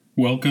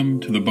Welcome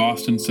to the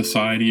Boston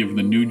Society of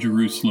the New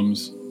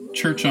Jerusalem's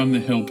Church on the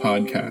Hill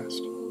podcast.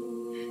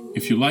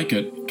 If you like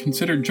it,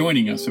 consider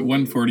joining us at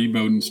 140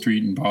 Bowdoin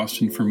Street in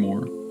Boston for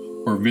more,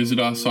 or visit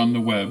us on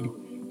the web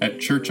at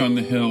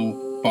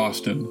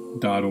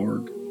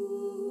churchonthehillboston.org.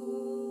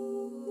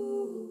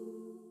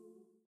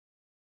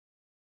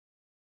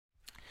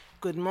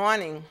 Good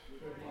morning.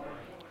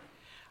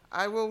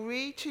 I will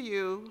read to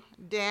you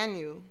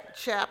Daniel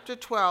chapter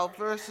 12,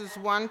 verses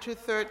 1 to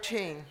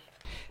 13.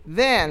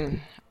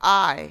 Then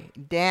I,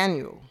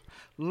 Daniel,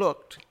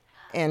 looked,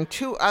 and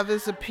two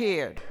others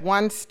appeared,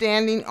 one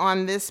standing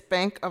on this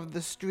bank of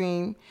the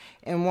stream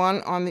and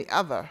one on the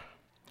other.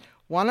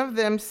 One of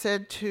them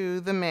said to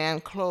the man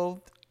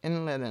clothed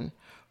in linen,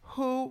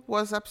 who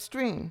was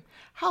upstream,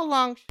 "How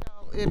long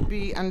shall it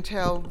be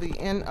until the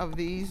end of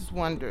these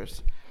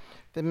wonders?"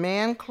 The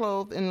man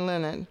clothed in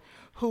linen,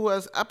 who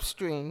was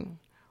upstream,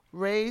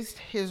 raised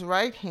his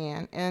right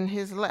hand and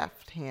his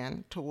left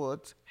hand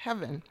towards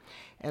heaven,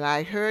 and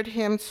I heard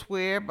him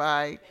swear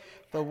by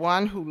the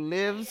one who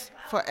lives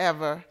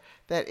forever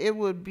that it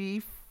would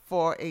be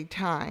for a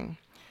time,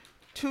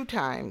 2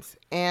 times,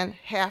 and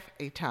half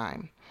a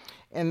time,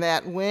 and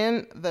that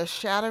when the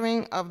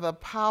shattering of the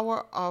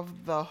power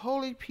of the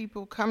holy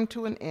people come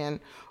to an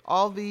end,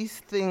 all these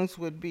things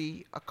would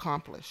be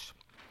accomplished.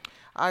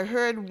 I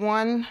heard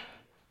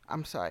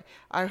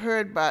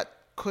but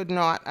could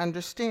not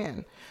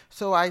understand.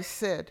 So I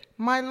said,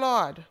 "My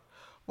Lord,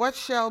 what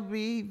shall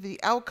be the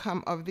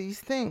outcome of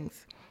these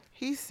things?"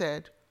 He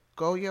said,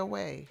 "Go your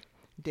way,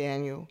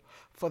 Daniel,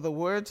 for the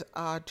words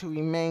are to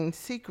remain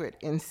secret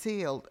and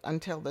sealed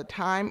until the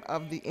time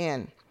of the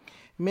end.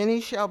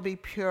 Many shall be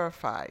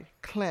purified,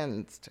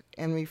 cleansed,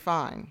 and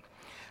refined,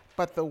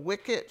 but the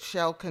wicked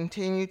shall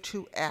continue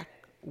to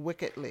act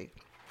wickedly.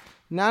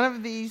 None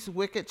of these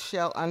wicked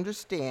shall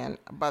understand,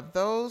 but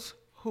those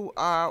who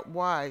are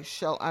wise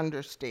shall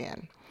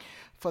understand.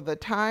 For the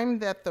time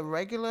that the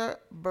regular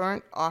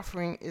burnt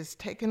offering is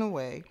taken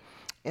away,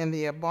 and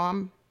the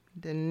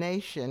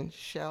abomination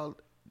shall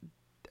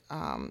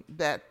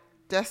that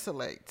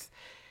desolates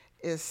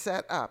is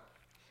set up,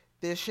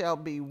 there shall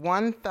be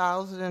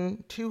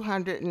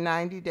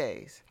 1,290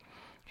 days.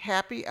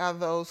 Happy are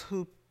those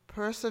who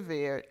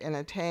persevere and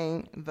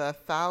attain the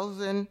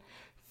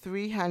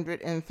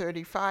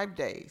 1,335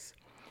 days.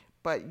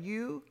 But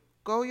you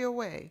go your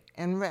way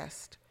and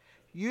rest.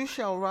 You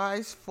shall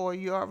rise for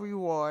your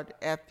reward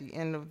at the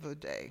end of the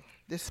day."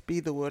 This be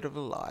the word of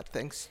the Lord.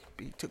 Thanks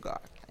be to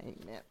God.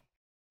 Amen.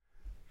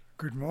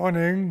 Good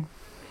morning.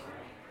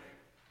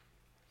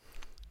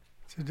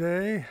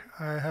 Today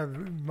I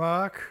have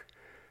Mark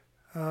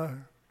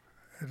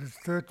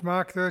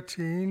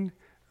 13,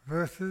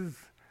 verses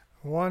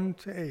 1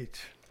 to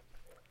 8.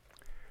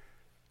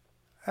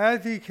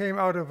 As he came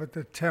out of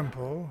the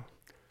temple,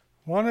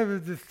 one of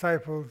his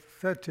disciples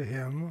said to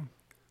him,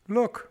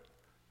 "Look,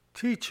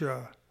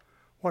 teacher,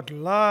 what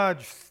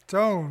large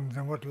stones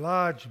and what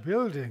large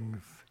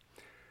buildings."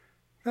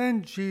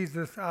 Then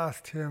Jesus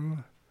asked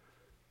him,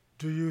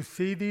 "Do you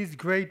see these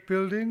great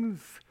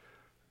buildings?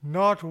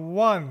 Not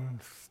one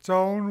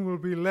stone will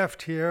be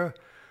left here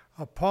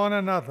upon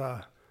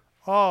another.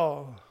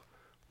 All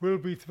will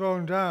be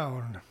thrown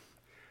down."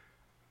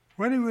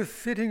 When he was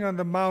sitting on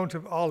the Mount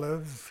of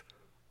Olives,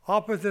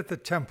 opposite the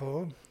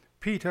temple,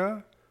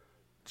 Peter,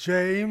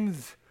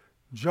 James,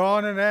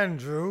 John, and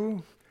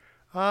Andrew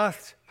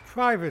asked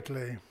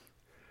privately,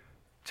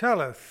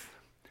 "Tell us,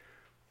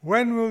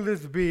 when will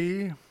this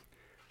be,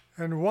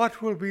 and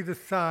what will be the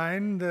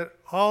sign that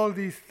all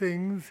these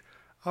things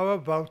are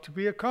about to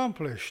be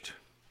accomplished?"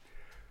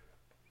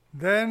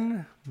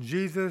 Then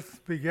Jesus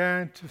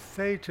began to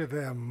say to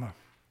them,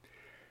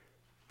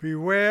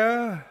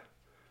 "Beware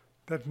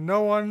that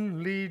no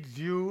one leads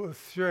you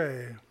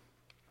astray.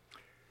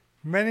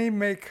 Many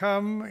may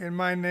come in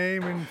my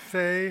name and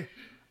say,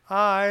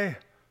 'I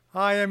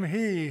am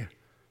he,'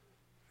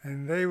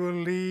 and they will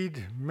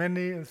lead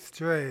many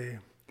astray.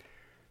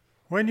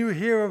 When you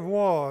hear of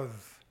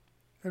wars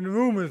and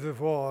rumors of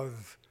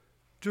wars,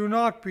 do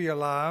not be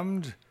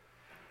alarmed.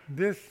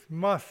 This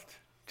must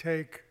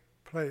take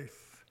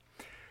place.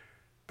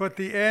 But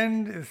the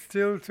end is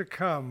still to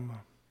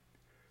come.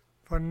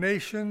 For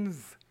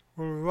nations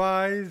will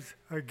rise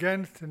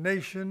against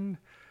nation,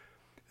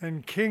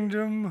 and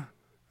kingdom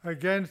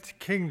against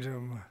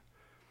kingdom.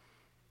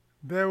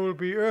 There will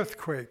be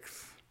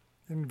earthquakes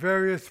in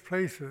various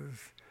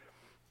places.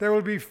 There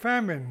will be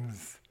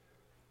famines.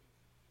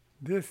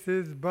 This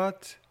is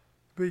but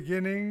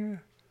beginning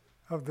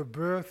of the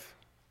birth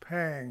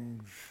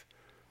pangs."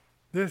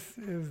 This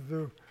is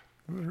the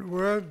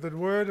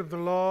word of the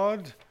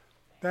Lord.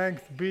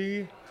 Thanks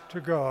be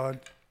to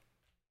God.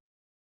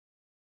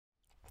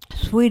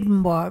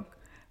 Swedenborg,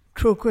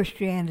 True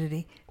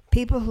Christianity.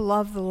 People who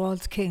love the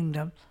Lord's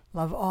kingdom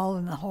love all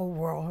in the whole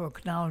world who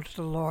acknowledge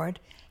the Lord,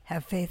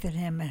 have faith in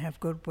him, and have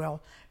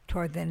goodwill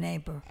toward their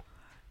neighbor.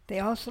 They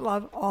also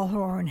love all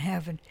who are in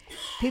heaven.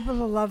 People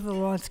who love the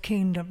Lord's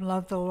kingdom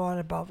love the Lord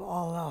above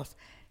all else.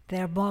 They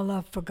have more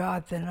love for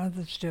God than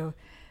others do.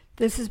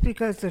 This is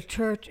because the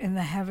church in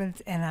the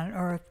heavens and on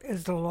earth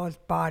is the Lord's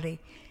body.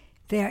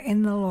 They are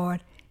in the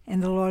Lord,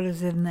 and the Lord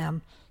is in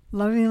them.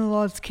 Loving the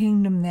Lord's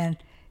kingdom, then,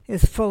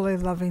 is fully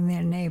loving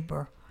their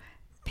neighbor.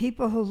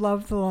 People who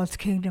love the Lord's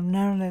kingdom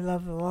not only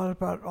love the Lord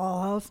above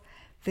all else,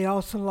 they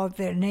also love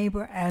their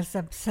neighbor as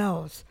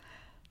themselves.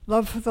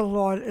 Love for the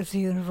Lord is a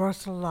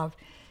universal love.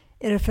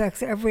 It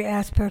affects every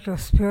aspect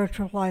of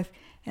spiritual life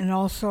and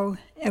also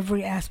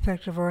every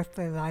aspect of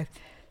earthly life.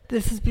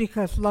 This is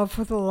because love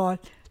for the Lord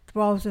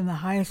dwells in the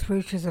highest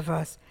reaches of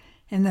us,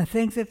 and the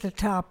things at the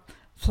top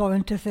flow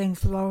into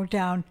things lower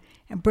down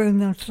and bring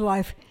them to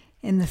life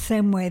in the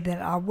same way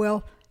that our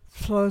will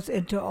flows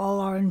into all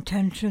our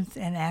intentions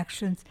and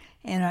actions,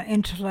 and our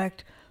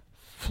intellect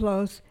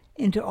flows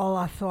into all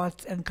our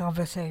thoughts and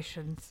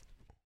conversations.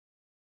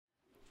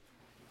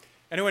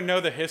 Anyone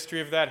know the history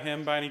of that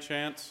hymn by any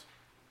chance?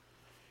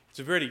 It's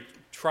a very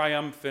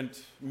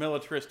triumphant,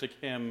 militaristic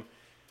hymn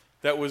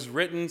that was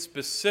written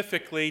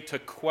specifically to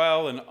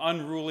quell an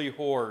unruly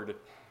horde.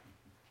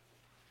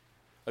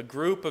 A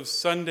group of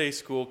Sunday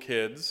school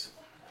kids,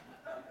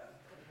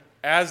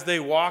 as they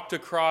walked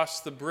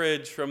across the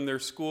bridge from their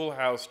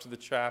schoolhouse to the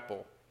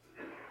chapel.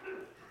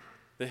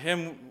 The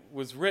hymn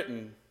was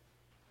written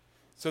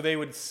so they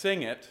would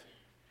sing it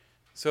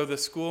so the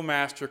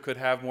schoolmaster could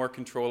have more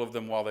control of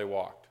them while they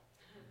walked.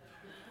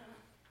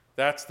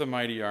 That's the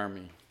mighty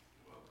army.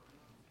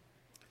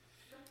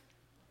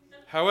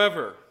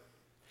 However,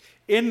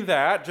 in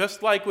that,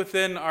 just like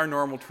within our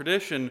normal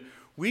tradition,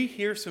 we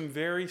hear some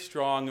very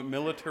strong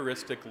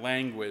militaristic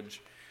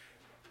language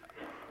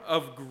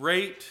of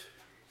great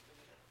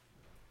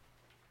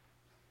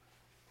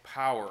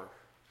power.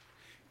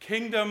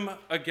 Kingdom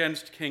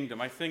against kingdom.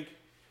 I think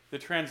the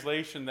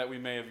translation that we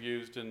may have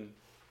used in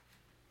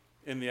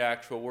the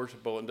actual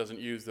worship bulletin doesn't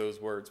use those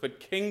words, but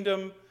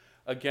kingdom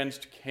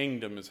against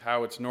kingdom is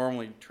how it's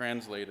normally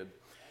translated.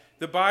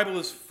 The Bible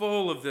is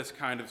full of this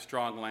kind of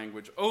strong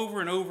language. Over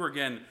and over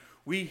again,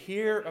 we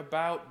hear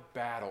about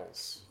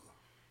battles.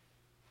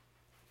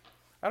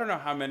 I don't know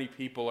how many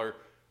people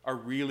are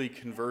really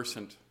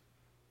conversant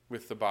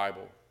with the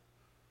Bible,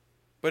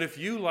 but if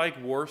you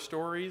like war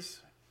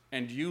stories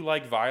and you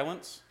like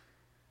violence,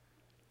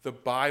 the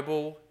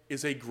Bible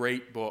is a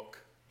great book.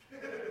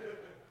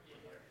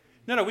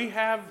 No, we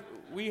have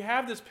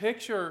this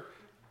picture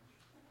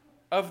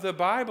of the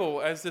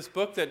Bible as this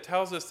book that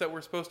tells us that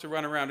we're supposed to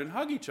run around and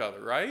hug each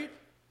other, right?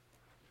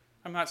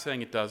 I'm not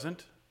saying it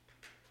doesn't.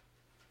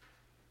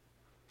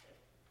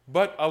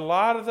 But a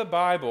lot of the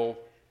Bible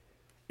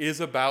is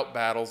about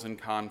battles and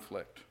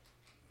conflict.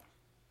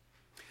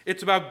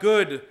 It's about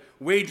good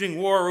waging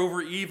war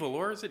over evil,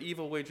 or is it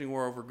evil waging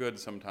war over good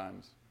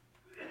sometimes?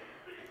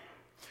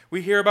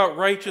 We hear about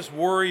righteous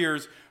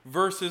warriors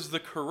versus the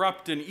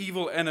corrupt and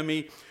evil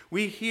enemy.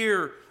 We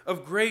hear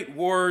of great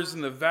wars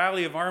in the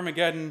Valley of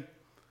Armageddon,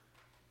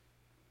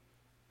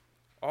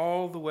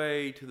 all the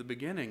way to the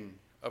beginning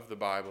of the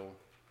Bible,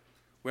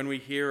 when we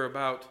hear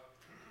about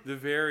the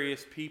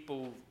various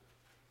people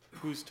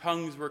whose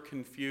tongues were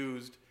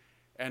confused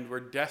and were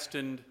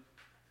destined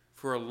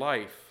for a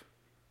life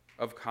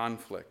of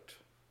conflict.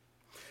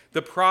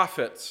 The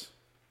prophets,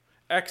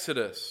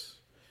 Exodus,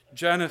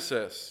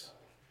 Genesis,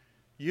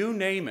 you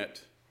name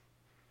it,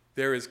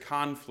 there is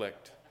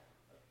conflict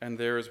and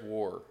there is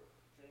war.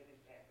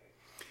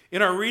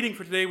 In our reading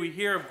for today, we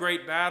hear of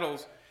great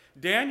battles.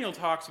 Daniel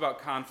talks about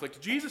conflict.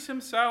 Jesus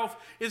himself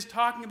is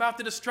talking about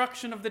the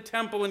destruction of the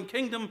temple and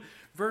kingdom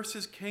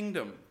versus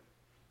kingdom.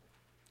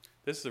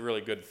 This is a really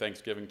good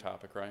Thanksgiving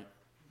topic, right?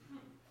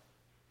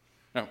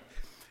 No.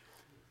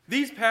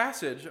 These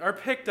passages are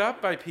picked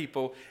up by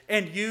people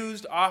and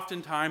used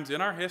oftentimes in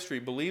our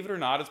history, believe it or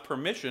not, as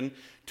permission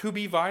to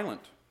be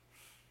violent.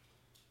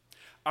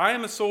 I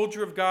am a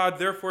soldier of God,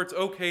 therefore it's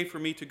okay for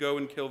me to go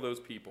and kill those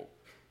people.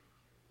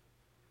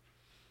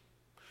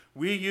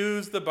 We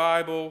use the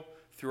Bible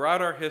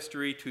throughout our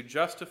history to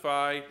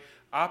justify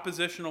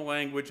oppositional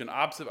language and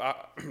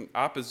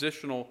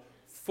oppositional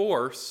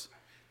force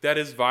that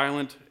is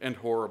violent and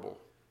horrible.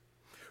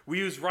 We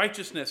use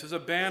righteousness as a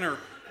banner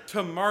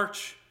to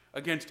march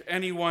against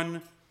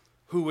anyone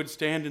who would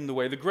stand in the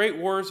way. The great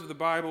wars of the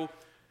Bible,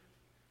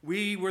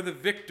 we were the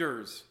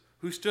victors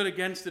who stood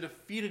against the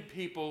defeated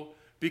people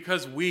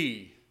because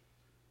we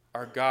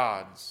are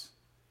God's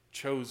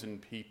chosen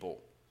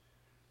people.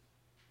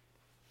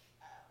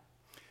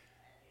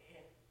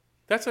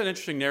 That's an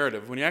interesting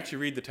narrative when you actually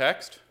read the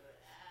text.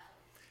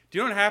 Do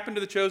you know what happened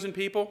to the chosen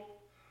people?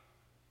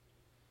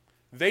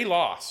 They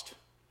lost.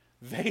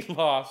 They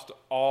lost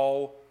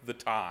all the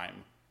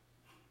time.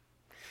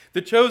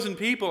 The chosen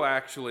people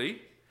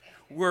actually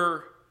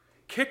were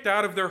kicked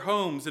out of their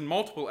homes in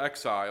multiple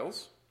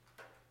exiles.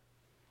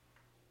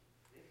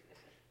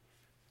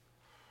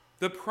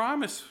 The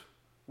promise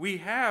we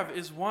have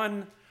is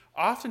one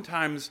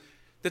oftentimes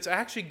that's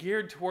actually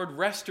geared toward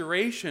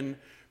restoration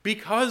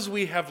because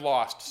we have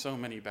lost so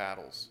many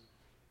battles.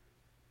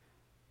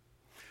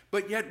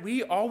 But yet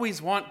we always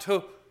want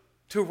to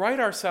write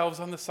ourselves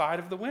on the side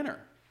of the winner,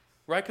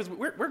 right? Because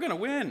we're going to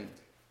win.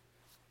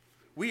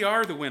 We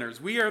are the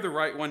winners. We are the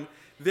right one.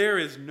 There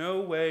is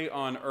no way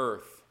on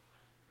earth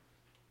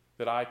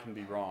that I can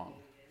be wrong.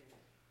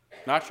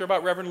 Not sure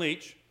about Reverend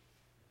Leach,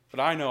 but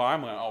I know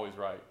I'm always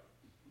right.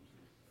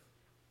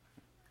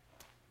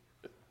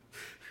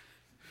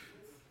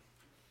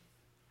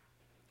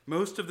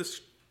 Most of the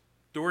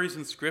stories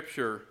in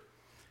Scripture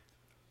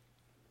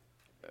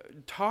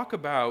talk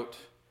about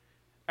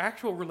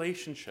actual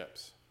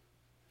relationships.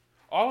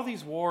 All of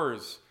these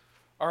wars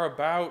are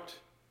about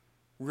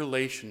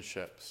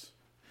relationships.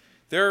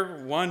 They're,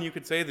 one, you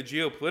could say, the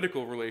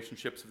geopolitical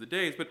relationships of the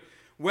days, but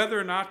whether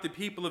or not the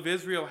people of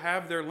Israel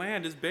have their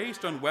land is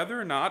based on whether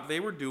or not they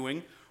were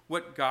doing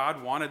what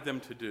God wanted them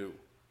to do,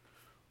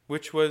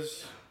 which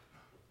was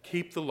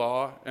keep the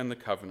law and the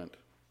covenant.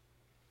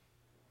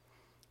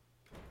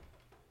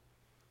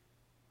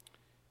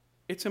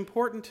 It's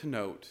important to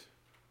note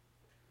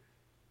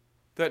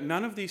that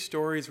none of these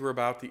stories were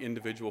about the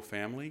individual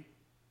family.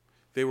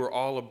 They were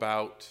all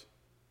about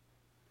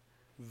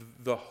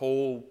the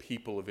whole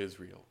people of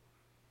Israel.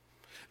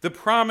 The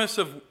promise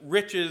of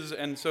riches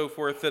and so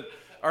forth that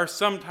are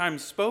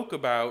sometimes spoke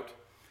about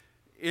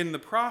in the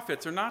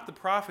prophets are not the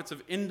prophets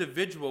of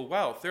individual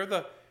wealth.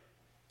 They're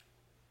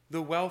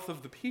the wealth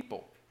of the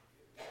people.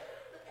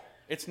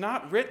 It's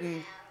not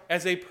written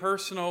as a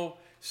personal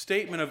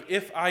statement of,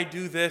 if I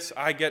do this,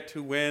 I get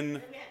to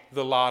win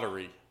the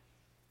lottery.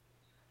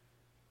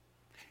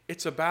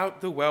 It's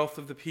about the wealth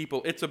of the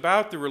people. It's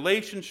about the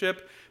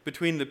relationship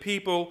between the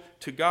people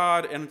to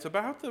God, and it's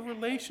about the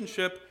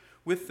relationship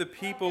with the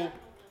people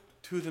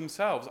to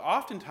themselves.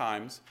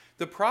 Oftentimes,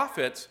 the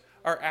prophets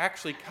are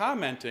actually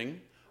commenting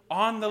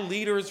on the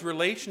leader's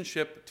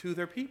relationship to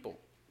their people.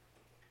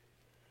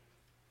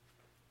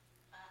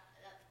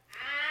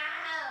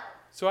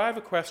 So I have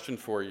a question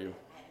for you.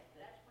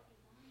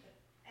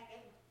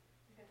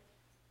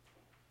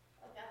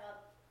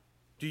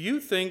 Do you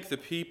think the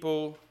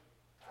people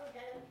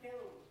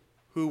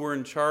who were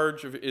in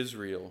charge of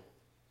Israel,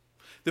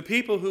 the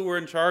people who were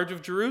in charge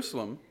of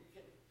Jerusalem,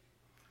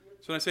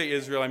 so when I say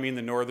Israel, I mean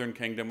the northern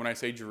kingdom. When I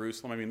say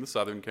Jerusalem, I mean the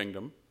southern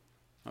kingdom.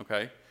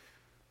 Okay?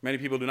 Many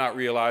people do not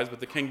realize, but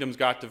the kingdoms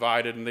got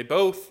divided, and they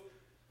both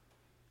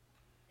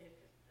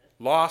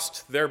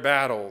lost their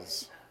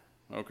battles.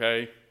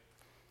 Okay?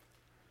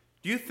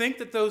 Do you think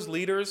that those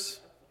leaders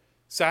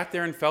sat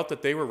there and felt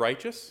that they were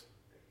righteous?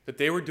 That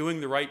they were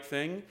doing the right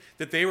thing?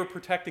 That they were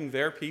protecting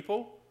their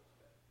people?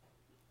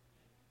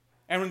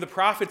 And when the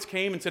prophets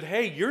came and said,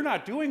 hey, you're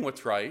not doing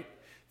what's right,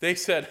 they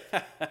said,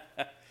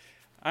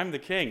 I'm the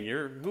king.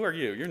 Who are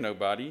you? You're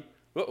nobody.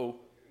 Uh-oh.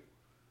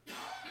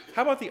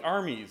 How about the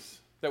armies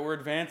that were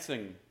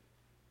advancing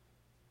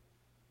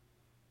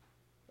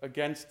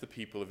against the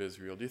people of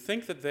Israel? Do you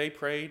think that they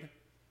prayed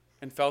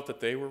and felt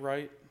that they were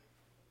right?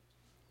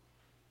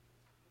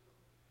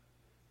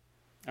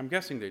 I'm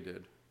guessing they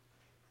did.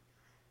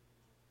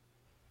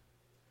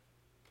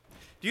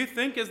 Do you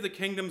think as the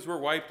kingdoms were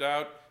wiped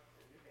out,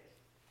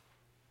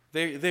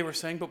 they were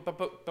saying,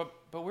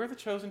 but we're the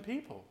chosen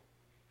people?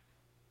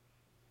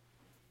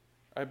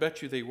 I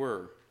bet you they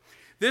were.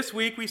 This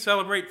week we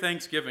celebrate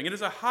Thanksgiving. It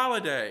is a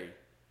holiday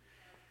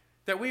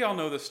that we all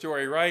know the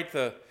story, right?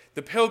 The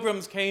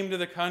pilgrims came to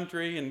the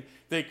country and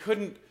they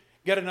couldn't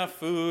get enough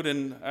food,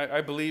 and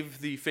I believe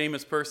the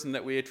famous person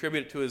that we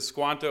attribute it to is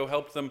Squanto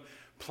helped them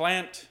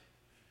plant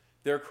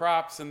their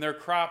crops, and their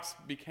crops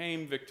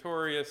became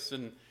victorious,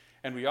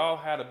 and we all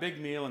had a big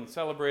meal and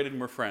celebrated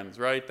and were friends,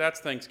 right? That's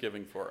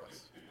Thanksgiving for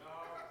us.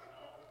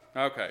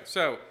 Okay,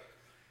 so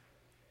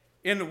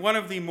in one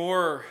of the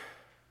more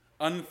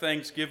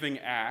unthanksgiving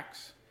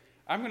acts,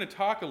 I'm going to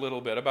talk a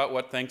little bit about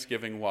what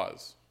Thanksgiving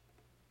was.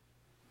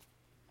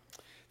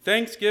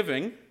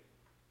 Thanksgiving,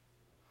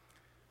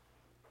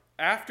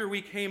 after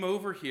we came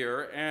over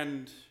here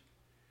and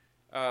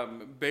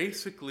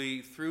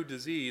basically through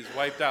disease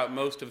wiped out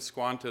most of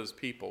Squanto's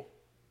people,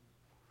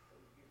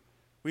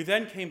 we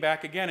then came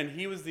back again, and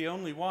he was the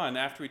only one,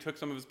 after he took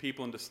some of his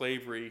people into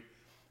slavery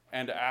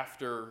and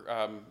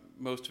after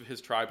most of his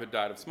tribe had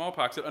died of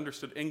smallpox, that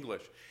understood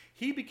English.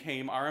 He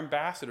became our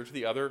ambassador to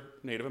the other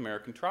Native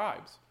American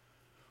tribes,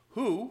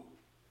 who,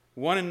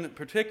 one in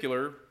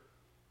particular,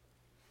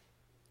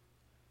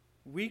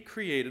 we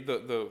created,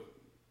 the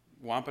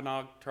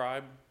Wampanoag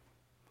tribe,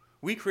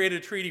 we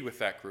created a treaty with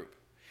that group.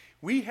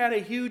 We had a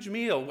huge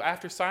meal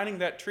after signing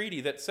that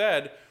treaty that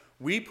said,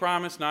 we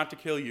promise not to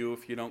kill you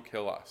if you don't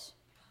kill us.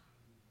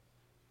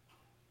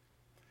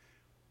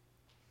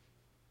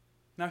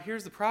 Now,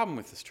 here's the problem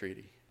with this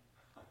treaty.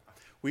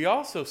 We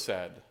also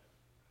said,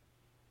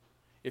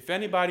 if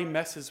anybody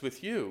messes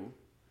with you,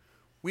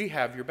 we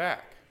have your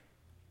back.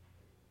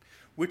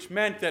 Which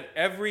meant that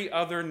every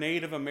other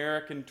Native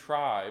American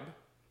tribe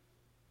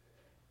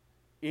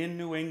in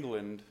New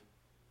England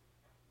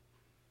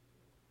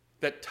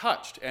that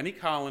touched any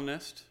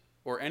colonist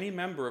or any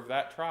member of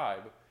that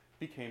tribe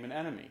became an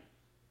enemy.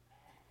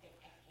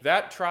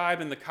 That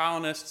tribe and the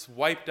colonists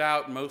wiped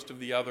out most of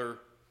the other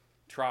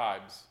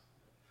tribes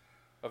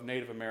of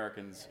Native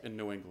Americans in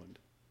New England.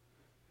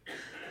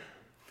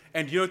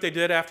 And you know what they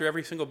did after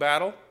every single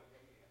battle?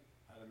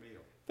 Had a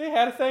meal. They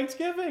had a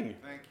Thanksgiving.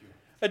 Thank you.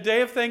 A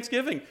day of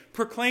thanksgiving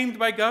proclaimed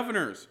by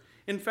governors.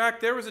 In fact,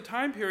 there was a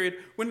time period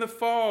when the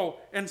fall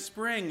and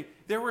spring,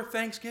 there were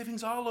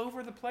Thanksgivings all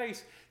over the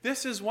place.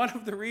 This is one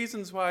of the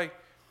reasons why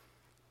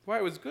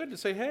it was good to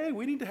say, hey,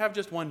 we need to have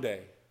just one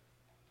day.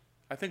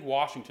 I think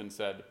Washington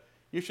said,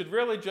 you should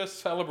really just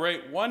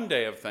celebrate one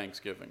day of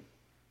Thanksgiving.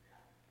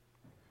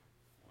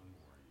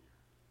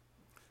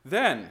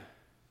 Then,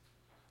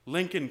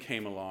 Lincoln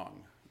came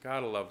along.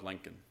 Gotta love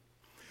Lincoln.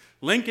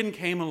 Lincoln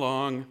came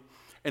along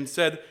and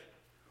said,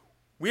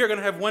 we are going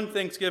to have one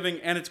Thanksgiving,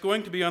 and it's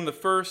going to be on the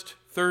first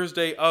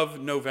Thursday of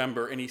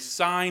November. And he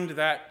signed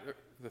that,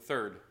 the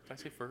third. Did I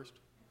say first?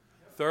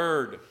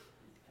 Third.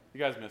 You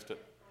guys missed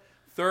it.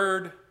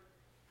 Third,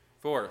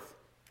 fourth.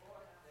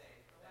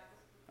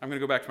 I'm going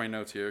to go back to my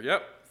notes here.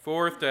 Yep,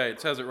 fourth day.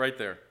 It says it right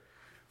there.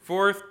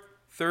 Fourth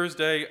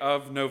Thursday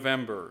of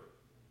November.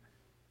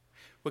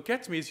 What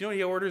gets me is, you know,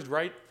 he orders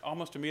right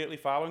almost immediately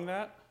following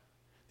that?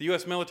 The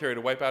U.S. military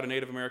to wipe out a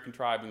Native American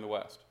tribe in the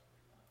West.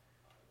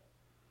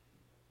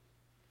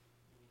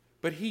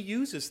 But he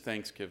uses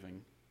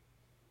Thanksgiving.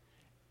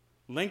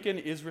 Lincoln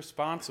is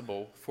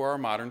responsible for our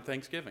modern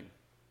Thanksgiving.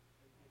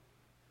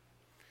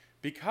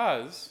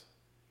 Because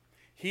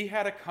he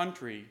had a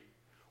country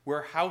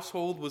where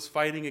household was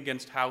fighting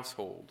against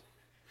household.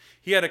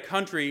 He had a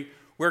country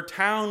where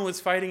town was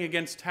fighting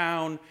against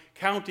town,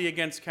 county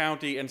against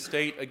county, and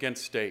state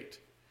against state.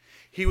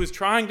 He was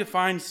trying to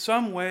find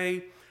some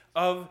way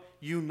of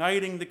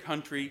uniting the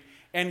country,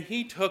 and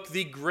he took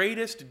the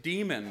greatest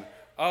demon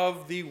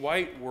of the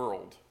white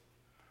world,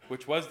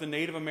 which was the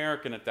Native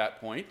American at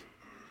that point,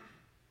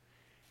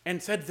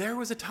 and said there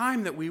was a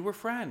time that we were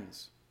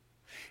friends.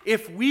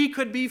 If we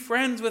could be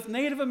friends with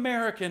Native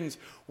Americans,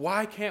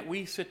 why can't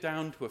we sit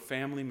down to a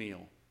family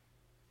meal?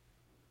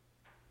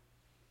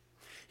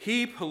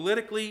 He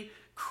politically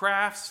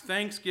crafts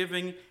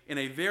Thanksgiving in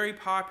a very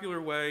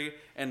popular way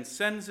and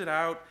sends it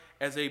out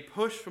as a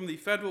push from the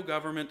federal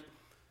government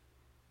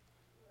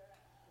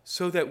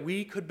so that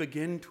we could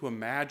begin to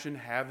imagine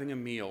having a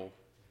meal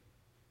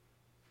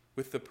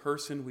with the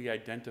person we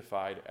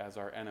identified as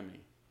our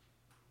enemy.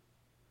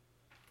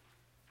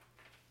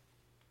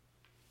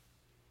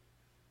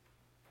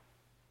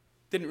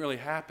 Didn't really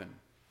happen,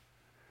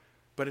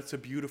 but it's a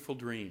beautiful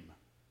dream.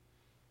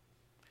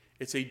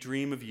 It's a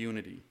dream of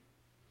unity.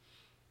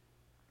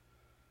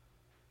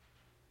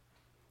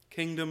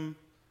 Kingdom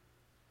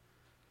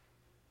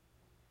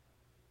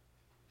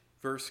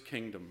versus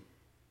kingdom.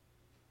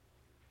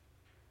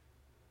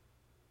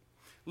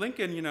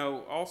 Lincoln,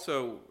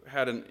 also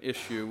had an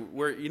issue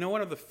where,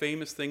 one of the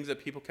famous things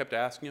that people kept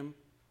asking him?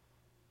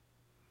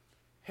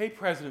 Hey,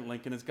 President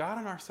Lincoln, is God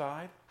on our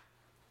side?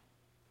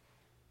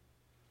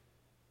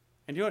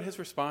 And you know what his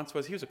response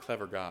was? He was a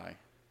clever guy.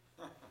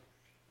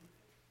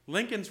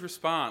 Lincoln's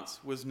response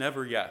was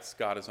never, yes,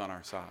 God is on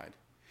our side.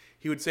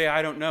 He would say,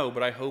 I don't know,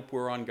 but I hope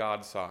we're on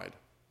God's side.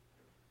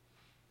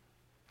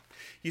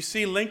 You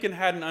see, Lincoln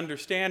had an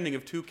understanding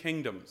of two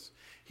kingdoms.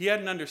 He had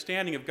an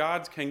understanding of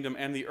God's kingdom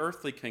and the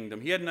earthly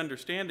kingdom. He had an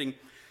understanding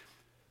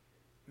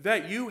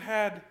that you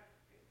had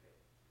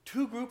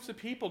two groups of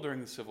people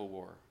during the Civil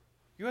War.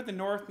 You had the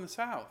North and the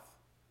South.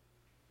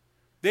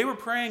 They were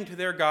praying to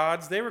their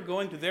gods. They were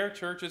going to their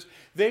churches.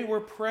 They were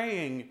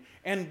praying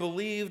and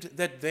believed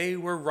that they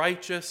were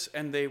righteous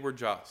and they were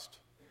just.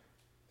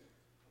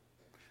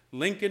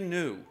 Lincoln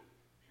knew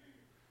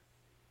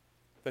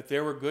that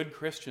there were good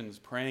Christians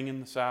praying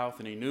in the South,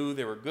 and he knew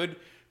there were good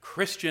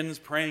Christians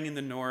praying in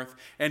the North,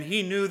 and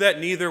he knew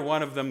that neither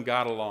one of them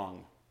got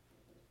along.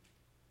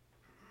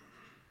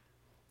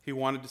 He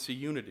wanted to see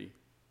unity.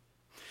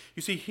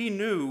 You see, he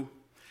knew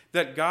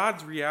that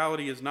God's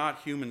reality is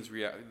not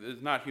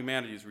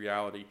humanity's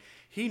reality.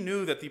 He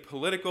knew that the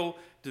political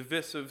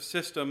divisive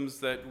systems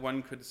that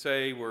one could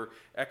say were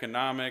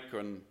economic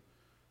and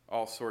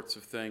all sorts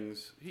of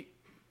things,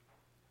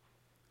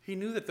 he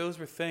knew that those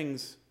were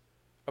things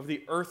of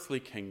the earthly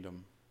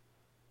kingdom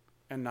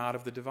and not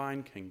of the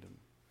divine kingdom.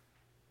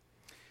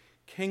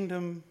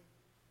 Kingdom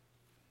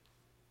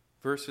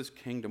versus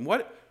kingdom.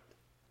 What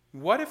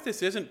if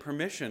this isn't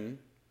permission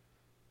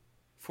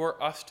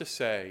for us to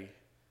say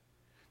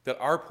that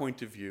our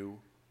point of view,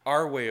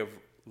 our way of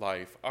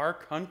life, our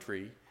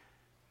country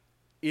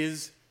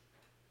is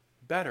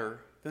better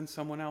than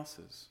someone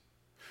else's?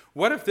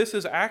 What if this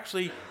is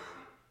actually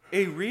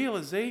a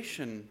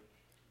realization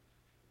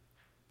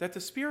that the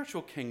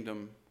spiritual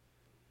kingdom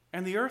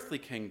and the earthly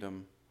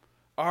kingdom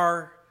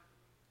are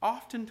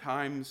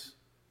oftentimes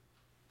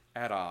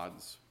at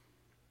odds?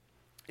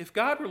 If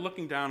God were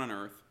looking down on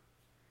earth,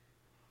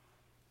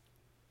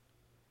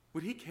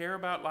 would he care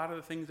about a lot of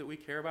the things that we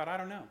care about? I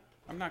don't know.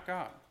 I'm not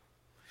God.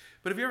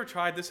 But have you ever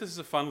tried this? This is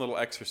a fun little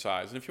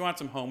exercise. And if you want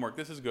some homework,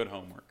 this is good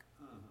homework.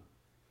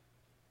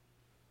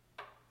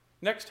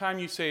 Next time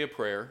you say a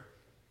prayer,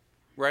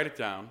 write it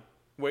down,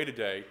 wait a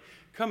day,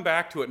 come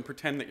back to it and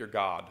pretend that you're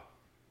God.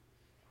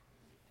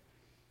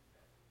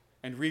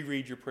 And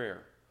reread your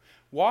prayer.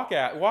 Walk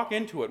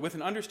into it with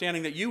an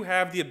understanding that you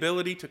have the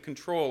ability to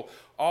control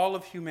all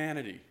of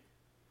humanity.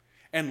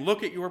 And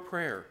look at your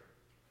prayer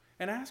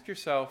and ask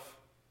yourself,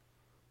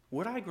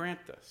 would I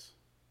grant this?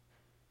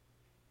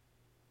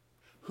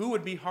 Who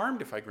would be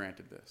harmed if I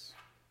granted this?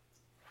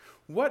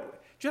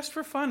 Just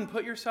for fun,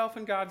 put yourself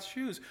in God's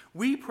shoes.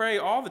 We pray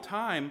all the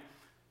time,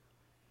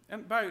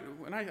 and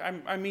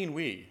I mean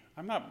we.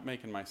 I'm not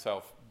making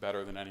myself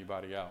better than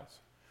anybody else.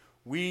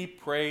 We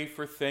pray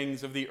for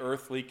things of the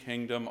earthly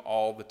kingdom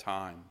all the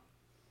time.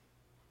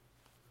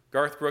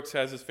 Garth Brooks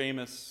has his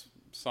famous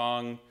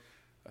song,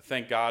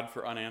 Thank God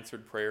for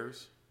Unanswered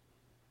Prayers.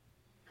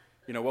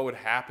 You know, what would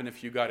happen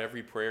if you got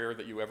every prayer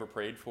that you ever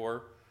prayed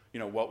for? You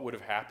know, what would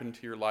have happened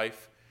to your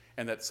life?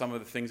 And that some of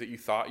the things that you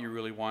thought you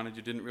really wanted,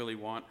 you didn't really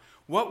want.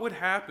 What would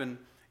happen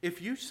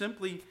if you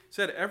simply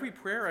said, every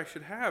prayer I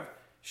should have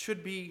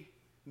should be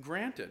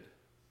granted?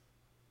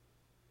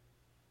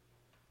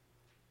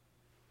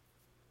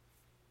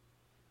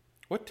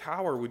 What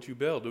tower would you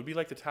build? It would be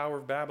like the Tower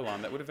of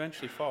Babylon that would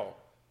eventually fall.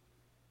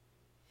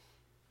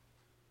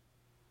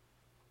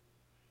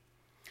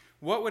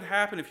 What would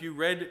happen if you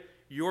read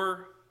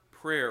your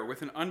prayer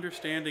with an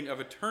understanding of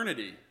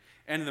eternity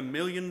and the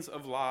millions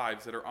of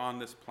lives that are on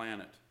this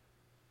planet?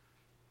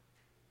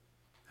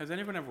 Has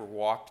anyone ever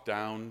walked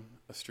down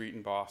a street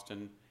in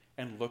Boston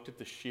and looked at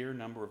the sheer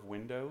number of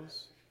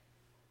windows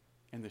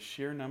and the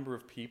sheer number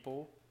of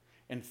people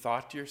and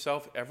thought to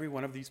yourself, every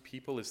one of these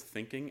people is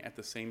thinking at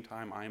the same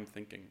time I am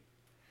thinking?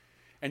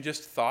 And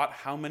just thought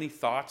how many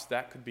thoughts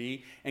that could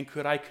be, and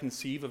could I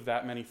conceive of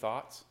that many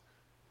thoughts?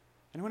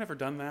 Anyone ever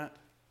done that?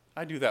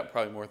 I do that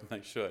probably more than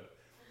I should.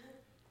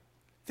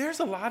 There's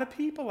a lot of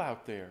people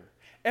out there.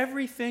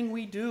 Everything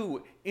we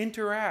do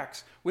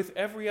interacts with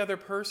every other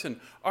person.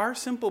 Our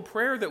simple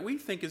prayer that we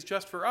think is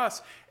just for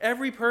us,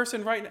 every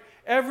person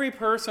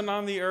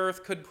on the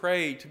earth could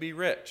pray to be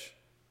rich,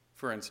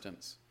 for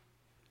instance.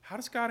 How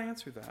does God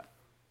answer that?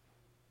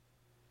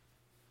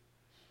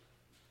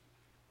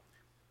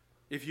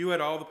 If you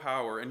had all the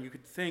power and you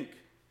could think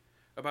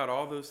about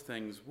all those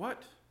things,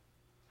 what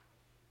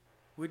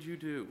would you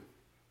do?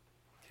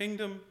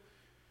 Kingdom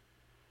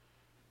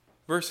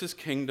versus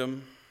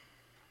kingdom.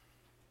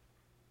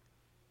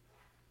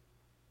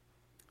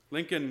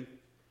 Lincoln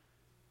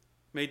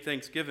made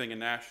Thanksgiving a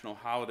national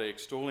holiday,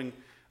 extolling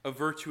a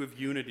virtue of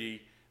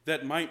unity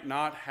that might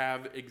not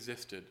have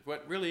existed.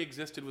 What really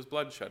existed was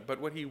bloodshed,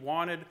 but what he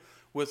wanted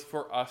was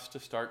for us to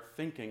start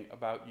thinking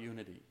about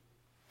unity.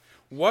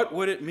 What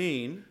would it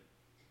mean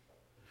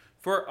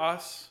for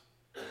us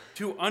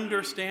to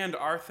understand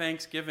our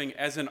Thanksgiving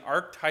as an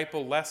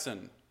archetypal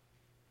lesson?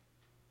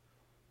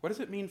 What does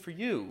it mean for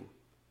you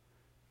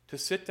to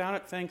sit down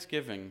at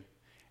Thanksgiving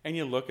and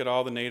you look at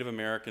all the Native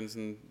Americans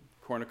and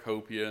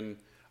cornucopia and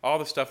all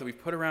the stuff that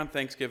we've put around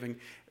Thanksgiving?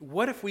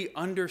 What if we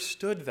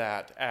understood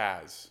that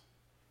as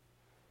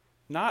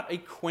not a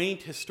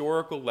quaint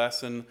historical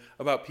lesson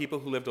about people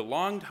who lived a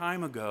long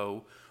time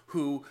ago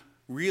who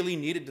really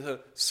needed to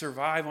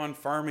survive on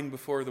farming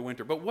before the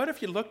winter, but what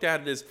if you looked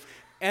at it as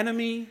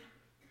enemy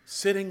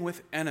sitting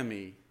with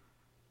enemy,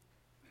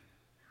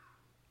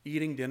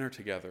 eating dinner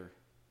together,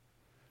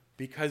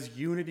 because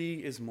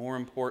unity is more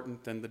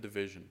important than the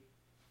division?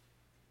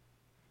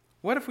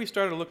 What if we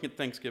started looking at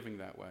Thanksgiving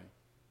that way?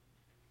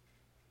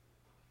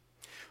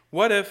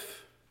 What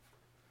if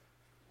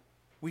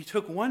we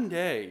took one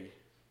day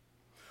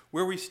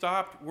where we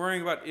stopped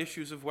worrying about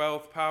issues of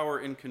wealth, power,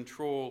 and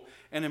control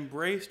and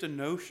embraced a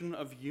notion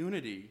of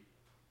unity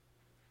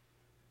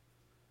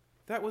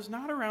that was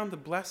not around the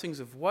blessings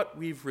of what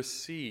we've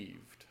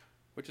received,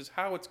 which is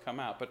how it's come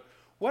out, but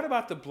what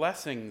about the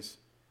blessings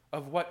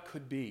of what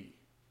could be?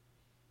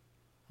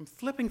 I'm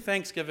flipping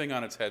Thanksgiving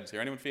on its heads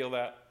here. Anyone feel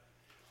that?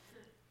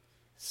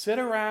 Sit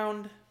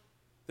around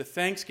the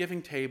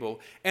Thanksgiving table,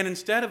 and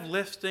instead of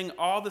listing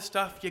all the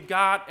stuff you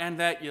got and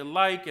that you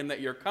like and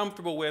that you're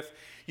comfortable with,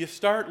 you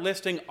start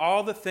listing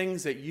all the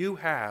things that you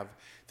have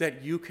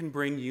that you can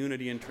bring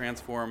unity and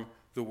transform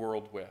the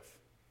world with.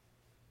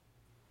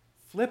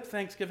 Flip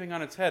Thanksgiving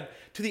on its head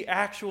to the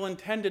actual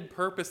intended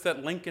purpose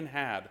that Lincoln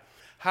had.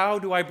 How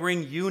do I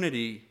bring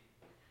unity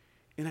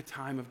in a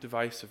time of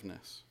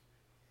divisiveness?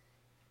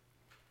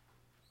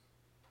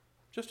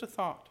 Just a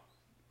thought.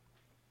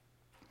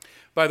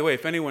 By the way,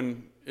 if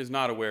anyone is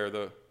not aware,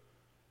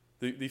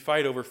 the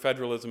fight over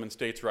federalism and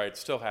states' rights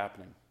is still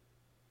happening.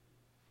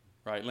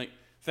 Right?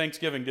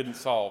 Thanksgiving didn't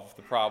solve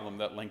the problem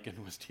that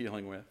Lincoln was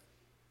dealing with.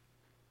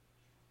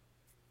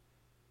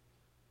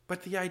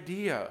 But the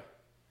idea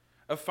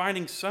of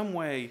finding some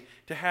way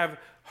to have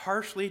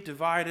harshly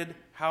divided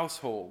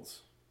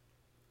households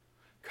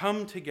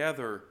come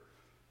together,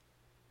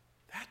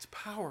 that's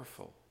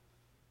powerful.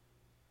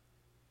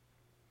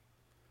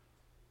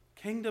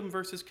 Kingdom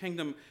versus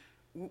kingdom.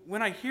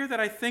 When I hear that,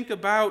 I think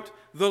about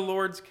the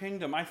Lord's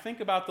kingdom. I think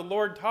about the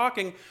Lord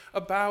talking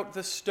about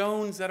the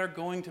stones that are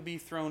going to be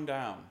thrown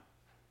down.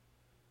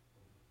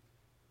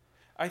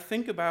 I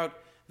think about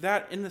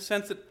that in the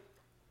sense that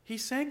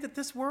he's saying that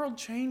this world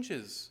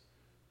changes.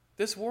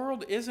 This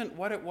world isn't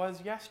what it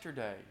was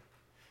yesterday.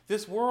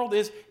 This world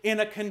is in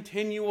a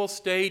continual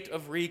state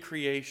of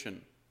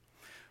recreation.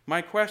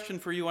 My question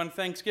for you on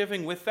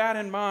Thanksgiving, with that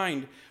in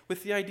mind,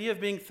 with the idea of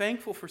being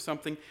thankful for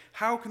something,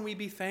 how can we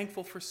be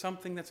thankful for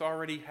something that's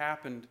already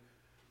happened?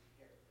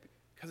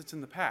 Because it's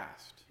in the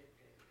past.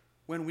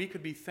 When we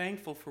could be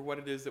thankful for what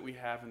it is that we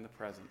have in the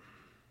present.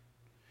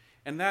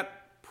 And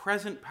that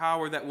present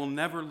power that will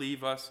never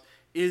leave us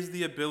is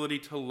the ability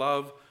to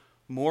love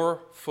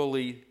more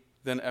fully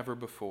than ever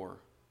before.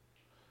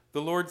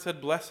 The Lord said,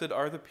 "Blessed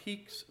are the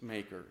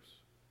peacemakers."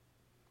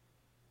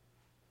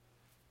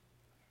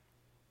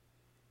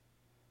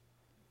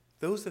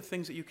 Those are the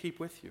things that you keep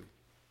with you.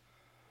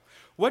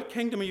 What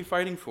kingdom are you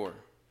fighting for?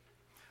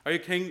 Are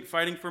you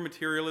fighting for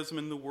materialism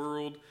in the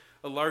world,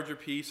 a larger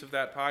piece of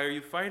that pie? Are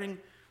you fighting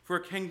for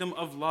a kingdom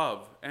of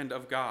love and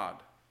of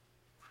God?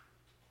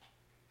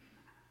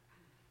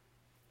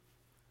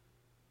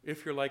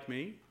 If you're like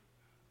me,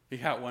 you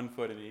got one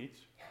foot in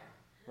each,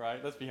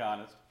 right? Let's be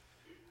honest.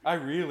 I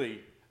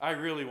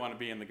really want to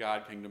be in the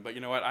God kingdom, but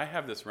you know what? I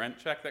have this rent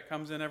check that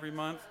comes in every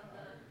month,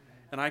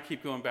 and I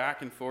keep going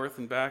back and forth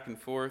and back and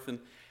forth, and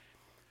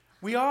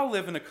we all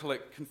live in a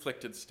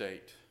conflicted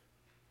state.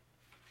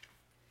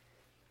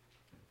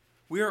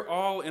 We are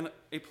all in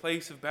a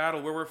place of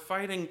battle where we're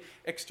fighting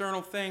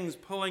external things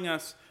pulling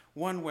us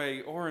one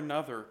way or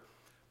another.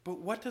 But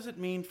what does it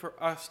mean for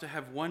us to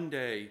have one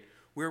day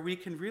where we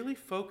can really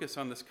focus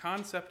on this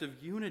concept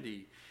of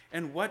unity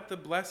and what the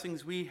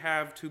blessings we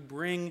have to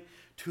bring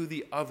to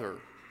the other?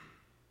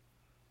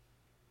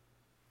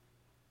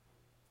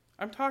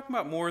 I'm talking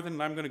about more than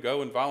I'm going to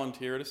go and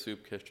volunteer at a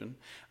soup kitchen.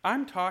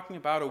 I'm talking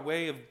about a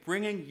way of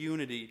bringing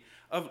unity,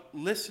 of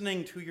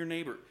listening to your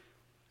neighbor.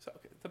 So,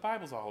 the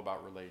Bible's all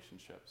about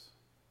relationships,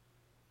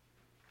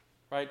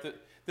 right?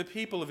 The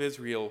people of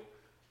Israel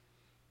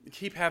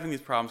keep having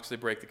these problems because they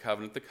break the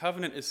covenant. The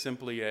covenant is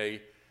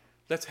simply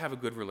let's have a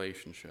good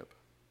relationship.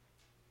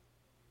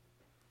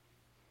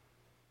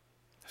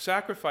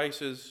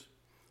 Sacrifices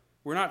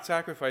were not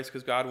sacrificed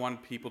because God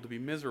wanted people to be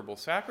miserable.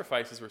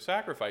 Sacrifices were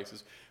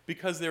sacrifices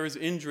because there was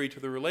injury to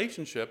the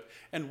relationship,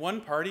 and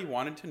one party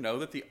wanted to know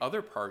that the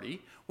other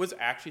party was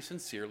actually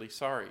sincerely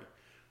sorry.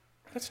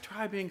 Let's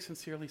try being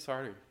sincerely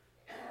sorry.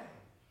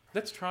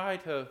 Let's try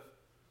to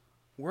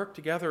work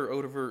together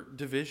over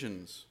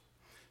divisions.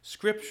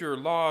 Scripture,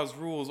 laws,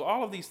 rules,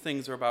 all of these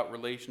things are about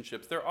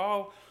relationships. They're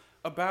all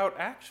about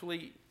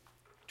actually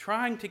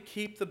trying to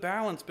keep the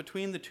balance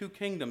between the two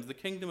kingdoms, the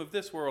kingdom of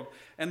this world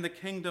and the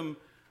kingdom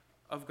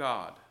of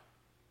God.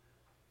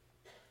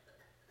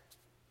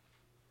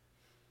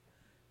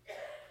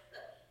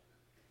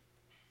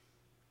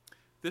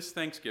 This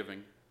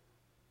Thanksgiving,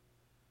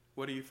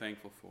 what are you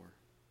thankful for?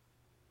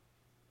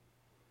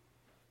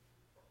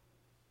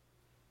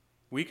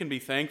 We can be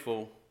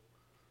thankful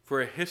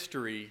for a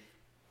history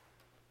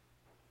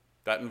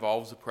that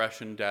involves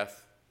oppression,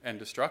 death, and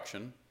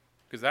destruction,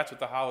 because that's what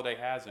the holiday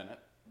has in it.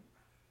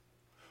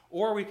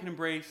 Or we can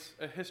embrace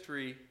a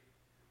history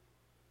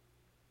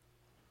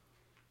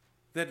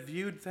that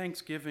viewed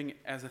Thanksgiving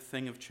as a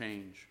thing of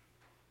change.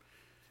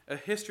 A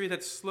history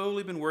that's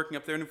slowly been working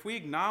up there. And if we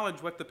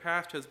acknowledge what the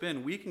past has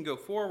been, we can go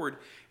forward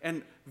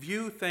and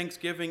view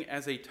Thanksgiving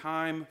as a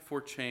time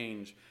for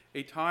change,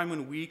 a time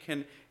when we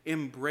can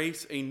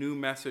embrace a new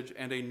message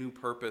and a new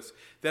purpose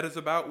that is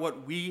about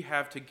what we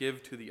have to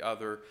give to the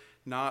other,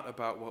 not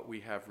about what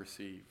we have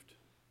received.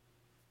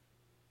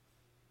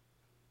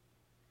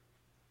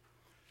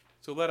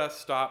 So let us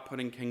stop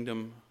putting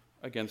kingdom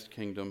against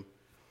kingdom,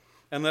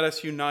 and let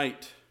us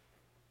unite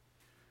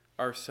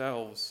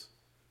ourselves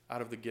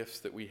out of the gifts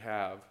that we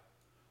have,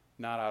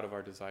 not out of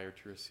our desire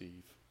to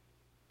receive.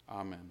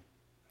 Amen.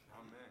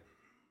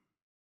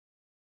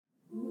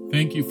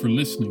 Thank you for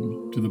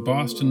listening to the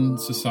Boston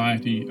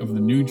Society of the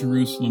New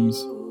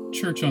Jerusalem's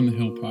Church on the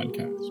Hill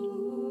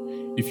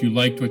podcast. If you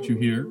liked what you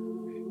hear,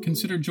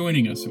 consider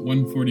joining us at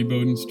 140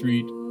 Bowden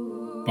Street,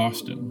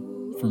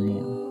 Boston, for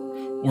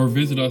more, or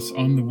visit us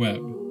on the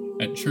web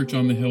at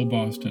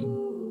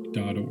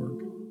churchonthehillboston.org.